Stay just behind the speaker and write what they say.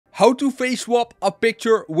How to face swap a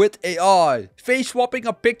picture with AI. Face swapping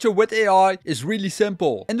a picture with AI is really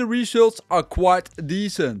simple and the results are quite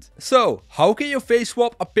decent. So, how can you face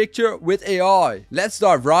swap a picture with AI? Let's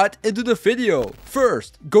dive right into the video.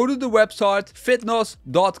 First, go to the website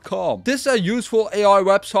fitness.com. This is a useful AI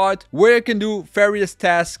website where you can do various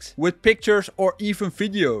tasks with pictures or even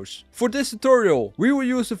videos. For this tutorial, we will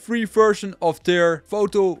use the free version of their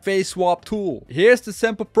photo face swap tool. Here's the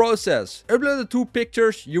simple process. Upload the two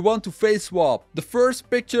pictures you want to face swap. The first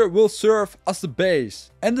picture will serve as the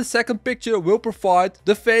base, and the second picture will provide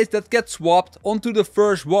the face that gets swapped onto the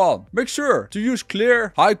first one. Make sure to use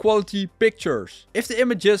clear, high quality pictures. If the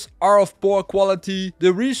images are of poor quality,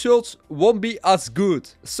 the results won't be as good.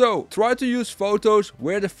 So try to use photos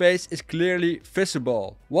where the face is clearly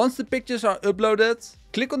visible. Once the pictures are uploaded,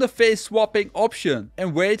 click on the face swapping option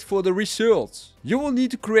and wait for the results. You will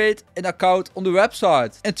need to create an account on the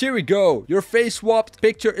website. And here we go. Your face swapped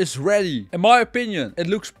picture is ready. In my opinion, it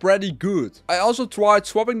looks pretty good. I also tried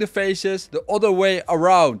swapping the faces the other way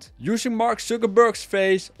around, using Mark Zuckerberg's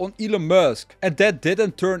face on Elon Musk. And that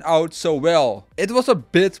didn't turn out so well. It was a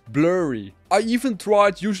bit blurry. I even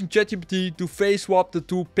tried using ChatGPT to face swap the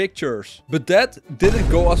two pictures, but that didn't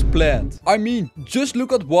go as planned. I mean, just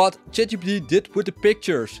look at what ChatGPT did with the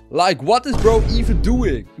pictures. Like, what is bro even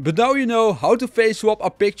doing? But now you know how to face swap a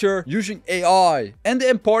picture using AI. And the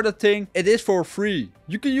important thing, it is for free.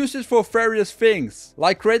 You can use this for various things,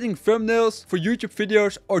 like creating thumbnails for YouTube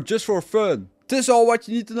videos or just for fun. This is all what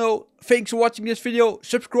you need to know. Thanks for watching this video.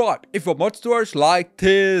 Subscribe if you want more tutorials like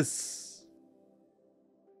this.